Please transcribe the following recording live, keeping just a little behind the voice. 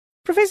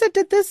Professor,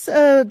 did this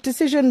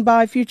decision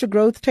by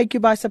Futuregrowth take you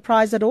by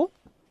surprise at all?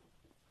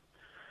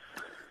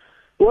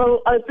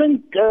 Well, I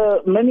think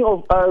many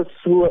of us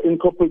who are in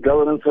corporate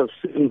governance have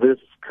seen this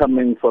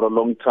coming for a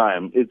long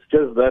time. It's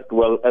just that,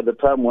 well, at the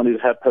time when it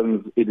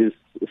happens, it is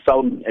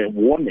sound a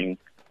warning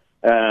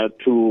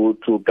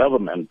to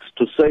government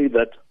to say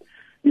that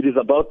it is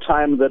about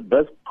time that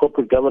best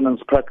corporate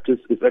governance practice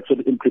is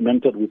actually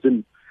implemented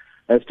within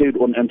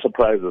state-owned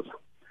enterprises.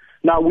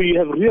 Now, we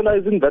have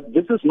realizing that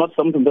this is not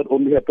something that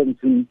only happens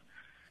in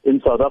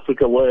South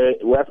Africa, where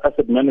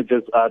asset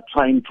managers are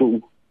trying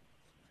to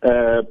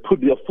put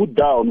their foot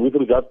down with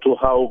regard to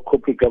how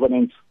corporate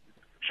governance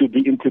should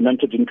be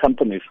implemented in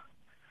companies.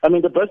 I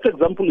mean, the best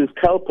example is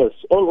CalPERS.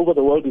 All over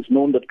the world is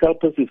known that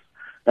CalPERS is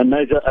a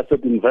major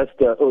asset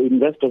investor or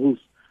investor who's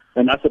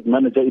an asset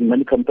manager in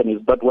many companies.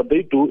 But what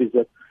they do is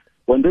that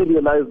when they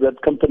realize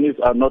that companies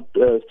are not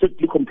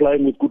strictly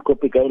complying with good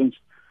corporate governance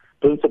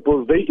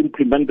principles, they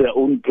implement their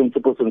own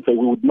principles and say,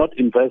 we would not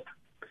invest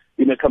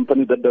in a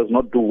company that does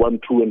not do 1,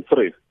 2, and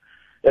 3.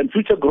 And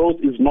Futuregrowth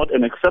is not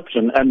an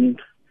exception. And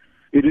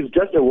it is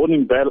just a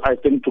warning bell, I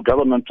think, to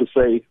government to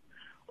say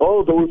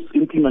all those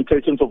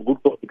implementations of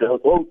good corporate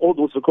governance, all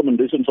those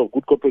recommendations of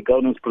good corporate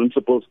governance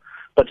principles,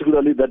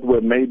 particularly that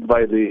were made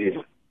by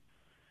the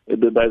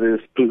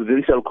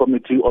Presidential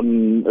Committee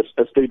on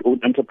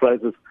State-Owned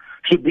Enterprises,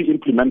 should be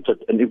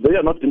implemented. And if they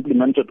are not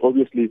implemented,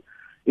 obviously,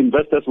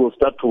 investors will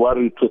start to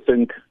worry to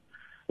think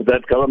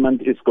that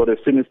government has got a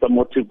sinister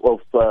motive of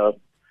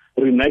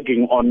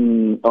reneging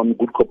on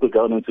good corporate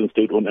governance in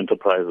state-owned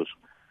enterprises.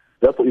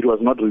 Therefore, it was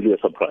not really a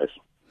surprise.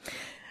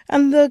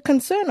 And the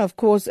concern, of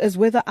course, is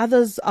whether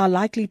others are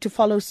likely to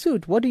follow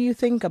suit. What do you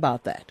think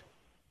about that?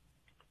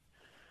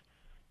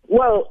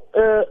 Well,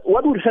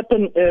 what would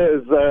happen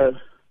is,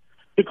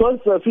 because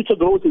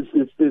Futuregrowth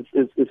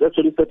is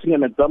actually setting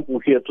an example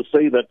here to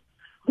say that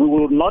we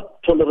will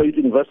not tolerate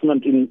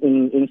investment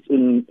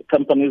in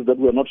companies that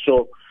we're not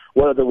sure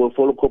whether they will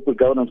follow corporate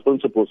governance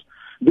principles.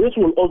 This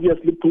will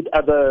obviously put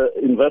other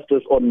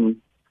investors on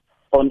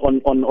a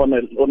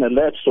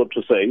ledge, so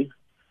to say,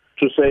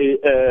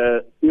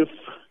 if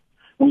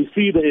we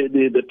see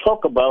the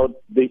talk about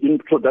the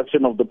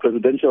introduction of the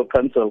Presidential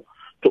Council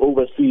to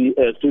oversee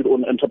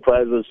state-owned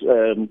enterprises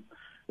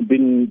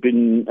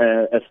been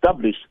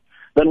established,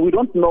 then we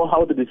don't know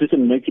how the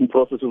decision-making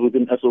processes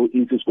within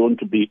SOEs is going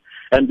to be.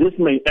 And this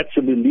may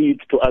actually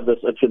lead to others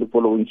actually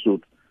following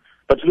suit.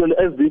 Particularly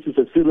as this is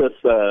a serious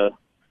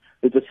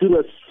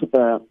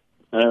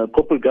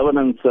corporate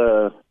governance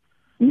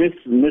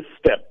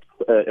misstep,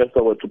 if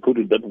I were to put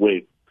it that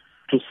way,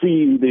 to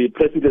see the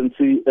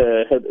presidency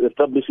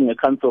establishing a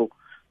council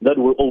that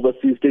will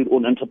oversee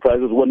state-owned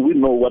enterprises when we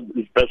know what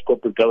is best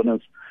corporate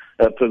governance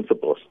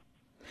principles.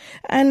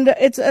 And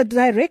it's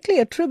directly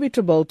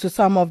attributable to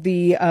some of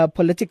the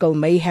political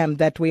mayhem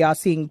that we are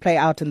seeing play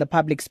out in the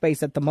public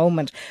space at the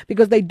moment,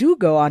 because they do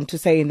go on to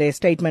say in their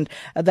statement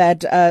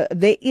that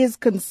there is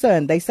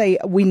concern. They say,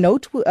 we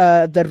note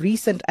the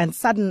recent and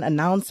sudden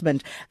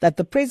announcement that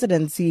the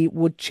presidency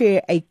would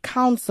chair a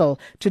council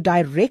to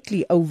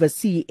directly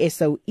oversee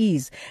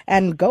SOEs,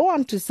 and go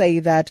on to say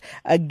that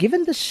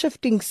given the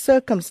shifting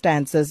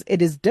circumstances,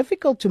 it is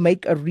difficult to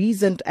make a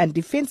reasoned and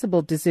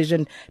defensible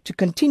decision to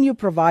continue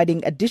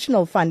providing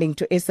additional funding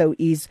to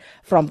SOEs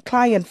from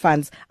client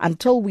funds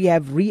until we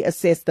have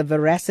reassessed the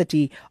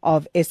veracity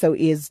of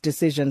SOEs'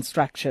 decision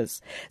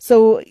structures.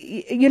 So,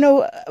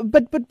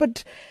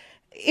 but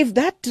if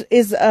that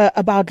is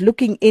about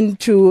looking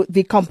into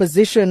the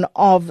composition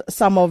of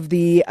some of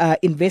the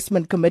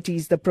investment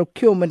committees, the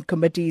procurement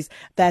committees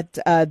that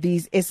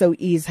these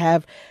SOEs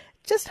have,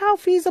 just how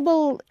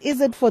feasible is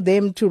it for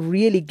them to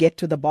really get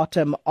to the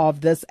bottom of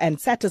this and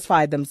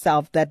satisfy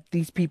themselves that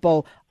these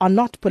people are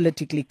not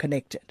politically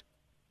connected?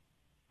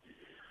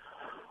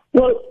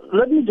 Well,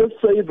 let me just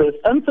say this.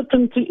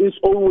 Uncertainty is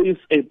always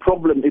a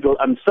problem. It will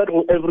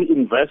unsettle every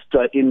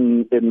investor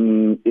in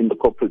the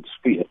corporate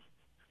sphere.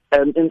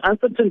 And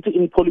uncertainty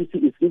in policy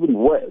is even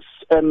worse.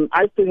 And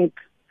I think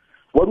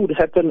what would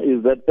happen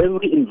is that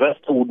every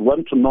investor would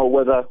want to know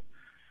whether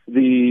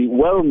the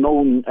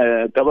well-known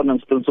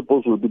governance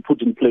principles will be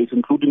put in place,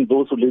 including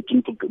those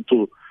relating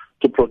to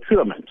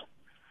procurement.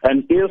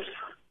 And if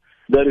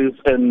there is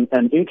an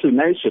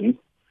inclination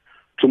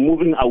to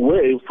moving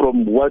away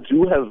from what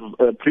you have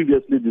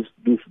previously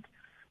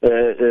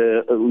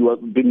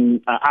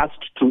been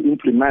asked to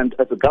implement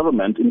as a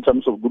government in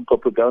terms of good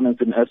corporate governance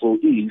in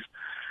SOEs,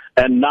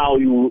 and now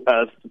you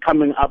are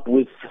coming up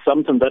with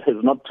something that has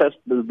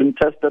been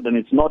tested and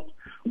it's not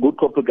good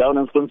corporate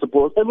governance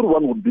principles,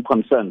 everyone would be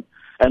concerned,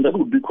 and that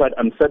would be quite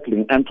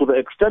unsettling. And to the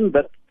extent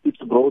that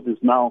Futuregrowth is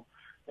now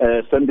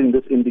sending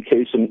this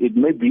indication, it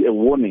may be a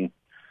warning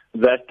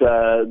that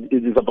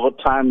it is about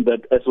time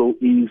that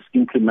SOEs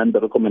implement the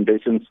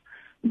recommendations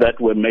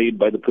that were made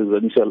by the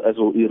Presidential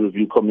SOE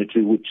Review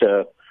Committee, which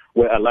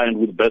were aligned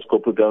with best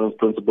corporate governance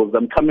principles,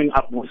 and coming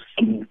up with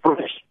some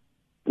fresh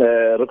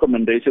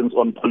recommendations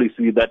on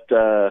policy that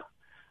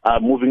are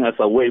moving us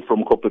away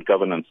from corporate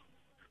governance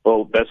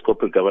or best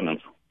corporate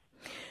governance.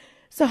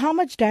 So how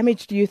much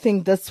damage do you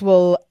think this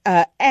will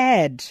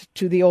add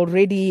to the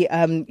already,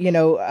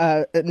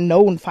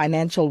 known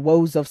financial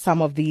woes of some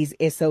of these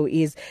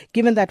SOEs,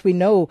 given that we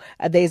know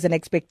there's an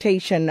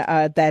expectation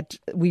that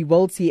we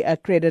will see a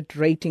credit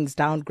ratings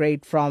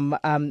downgrade from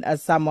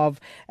some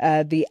of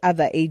the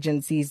other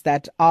agencies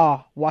that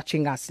are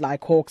watching us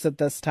like hawks at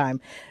this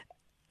time?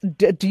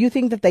 Do you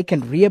think that they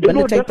can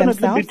rehabilitate themselves?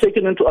 It will definitely be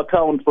taken into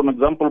account, for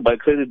example, by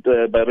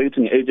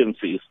rating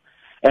agencies.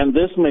 And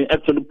this may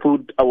actually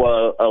put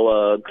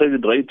our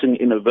credit rating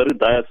in a very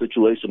dire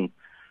situation.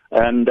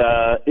 And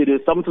it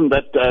is something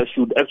that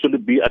should actually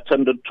be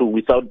attended to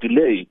without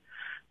delay.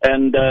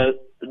 And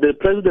the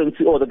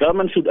presidency or the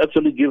government should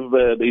actually give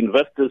the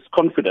investors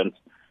confidence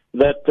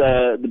that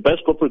the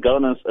best corporate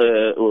governance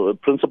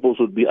principles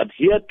would be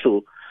adhered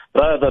to,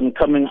 rather than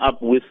coming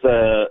up with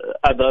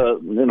other,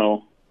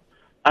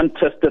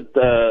 untested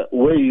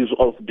ways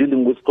of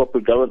dealing with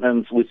corporate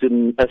governance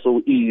within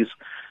SOEs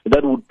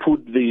that would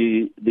put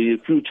the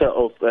future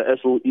of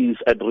SOEs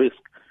at risk.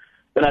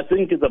 And I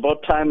think it's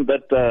about time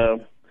that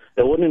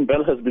the warning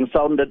bell has been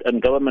sounded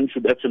and government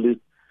should actually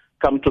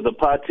come to the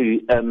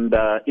party and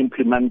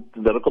implement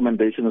the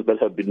recommendations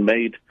that have been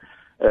made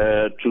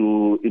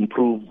to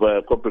improve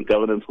corporate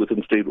governance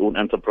within state-owned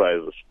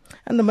enterprises.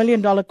 And the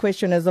million-dollar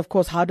question is, of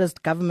course, how does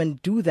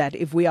government do that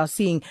if we are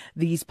seeing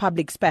these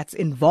public spats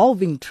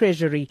involving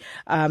Treasury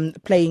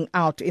playing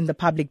out in the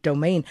public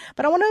domain?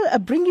 But I want to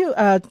bring you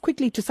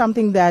quickly to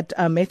something that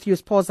Matthew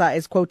Sposa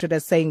is quoted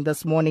as saying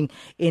this morning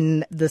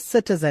in The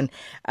Citizen.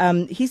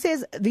 He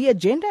says the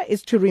agenda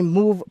is to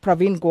remove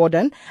Pravin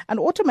Gordhan and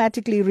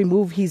automatically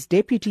remove his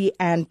deputy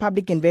and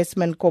Public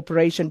Investment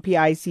Corporation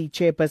PIC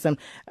chairperson,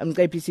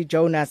 APC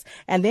Jonas.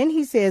 And then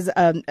he says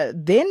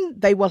then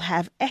they will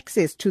have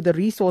access to the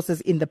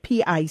resources in the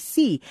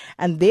PIC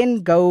and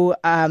then go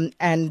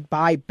and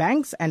buy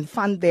banks and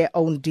fund their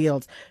own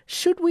deals.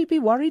 Should we be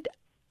worried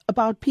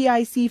about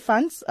PIC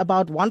funds,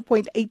 about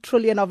 1.8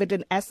 trillion of it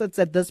in assets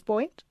at this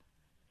point?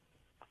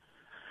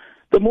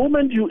 The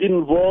moment you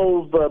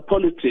involve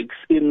politics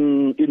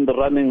in the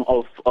running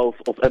of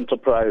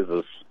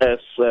enterprises, as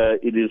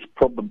it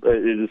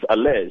is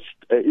alleged,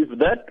 if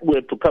that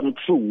were to come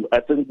true, I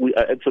think we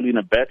are actually in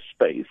a bad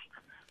space,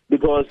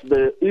 because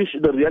the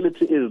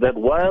reality is that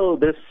while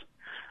this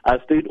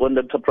are state-owned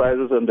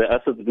enterprises and their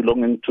assets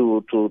belonging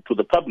to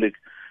the public,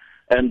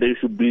 and they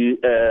should be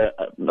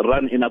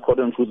run in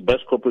accordance with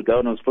best corporate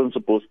governance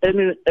principles,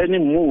 any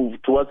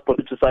move towards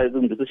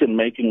politicizing decision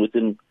making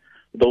within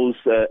those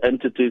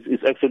entities is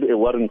actually a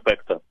worrying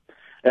factor.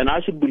 And I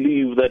should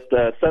believe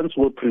that sense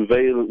will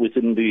prevail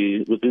within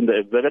the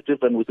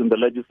executive and within the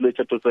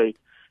legislature to say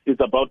it's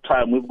about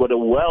time. We've got a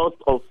wealth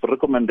of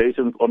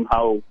recommendations on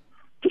how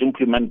to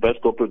implement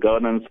best corporate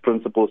governance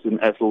principles in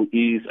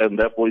SOEs, and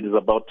therefore it is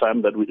about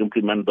time that we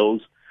implement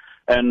those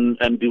and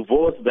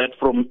divorce that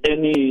from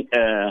any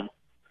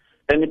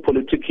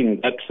politicking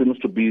that seems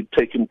to be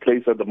taking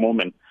place at the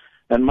moment.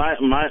 And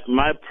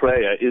my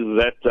prayer is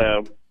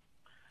that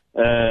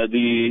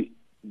the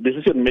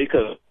decision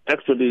makers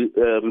actually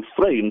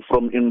refrain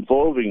from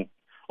involving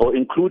or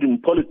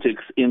including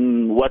politics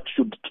in what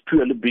should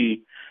purely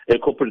be a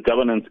corporate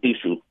governance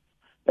issue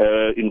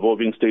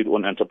involving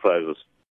state-owned enterprises.